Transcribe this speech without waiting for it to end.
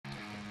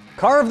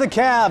Carve the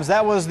Cavs,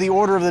 that was the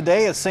order of the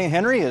day at St.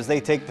 Henry as they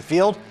take the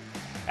field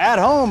at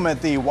home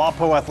at the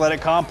WAPO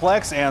Athletic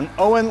Complex, and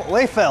Owen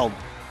Lefeld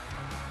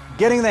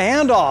getting the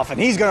handoff, and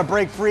he's going to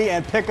break free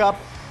and pick up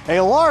a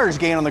large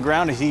gain on the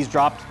ground as he's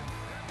dropped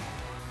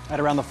at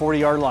around the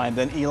 40-yard line.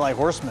 Then Eli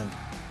Horseman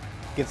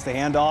gets the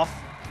handoff,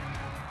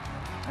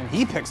 and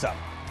he picks up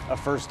a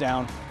first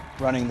down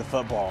running the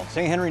football.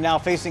 St. Henry now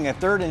facing a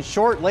 3rd and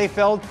short.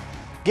 Lefeld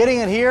getting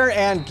it here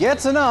and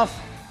gets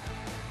enough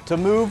to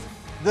move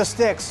the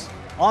sticks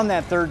on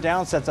that 3rd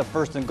down, sets up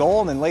 1st and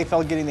goal, and then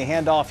Lefeld getting the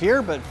handoff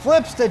here, but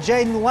flips to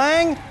Jaden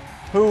Lang,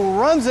 who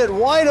runs it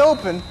wide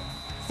open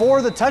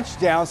for the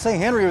touchdown.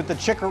 St. Henry with the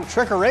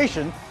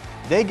trickeration,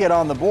 they get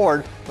on the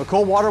board, but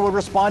Coldwater would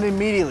respond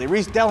immediately.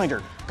 Reese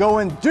Dellinger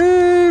going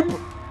deep.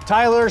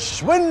 Tyler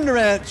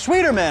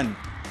Schwederman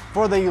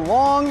for the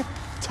long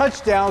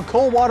touchdown.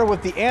 Coldwater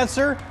with the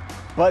answer,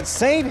 but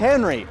St.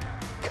 Henry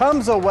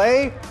comes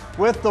away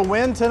with the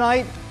win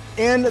tonight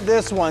in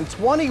this one,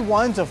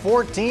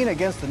 21-14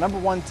 against the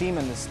 #1 team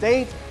in the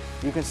state.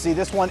 You can see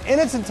this one in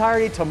its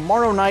entirety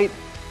tomorrow night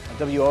at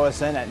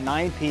WOSN at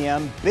 9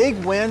 p.m. Big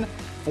win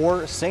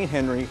for St.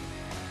 Henry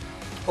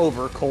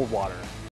over Coldwater.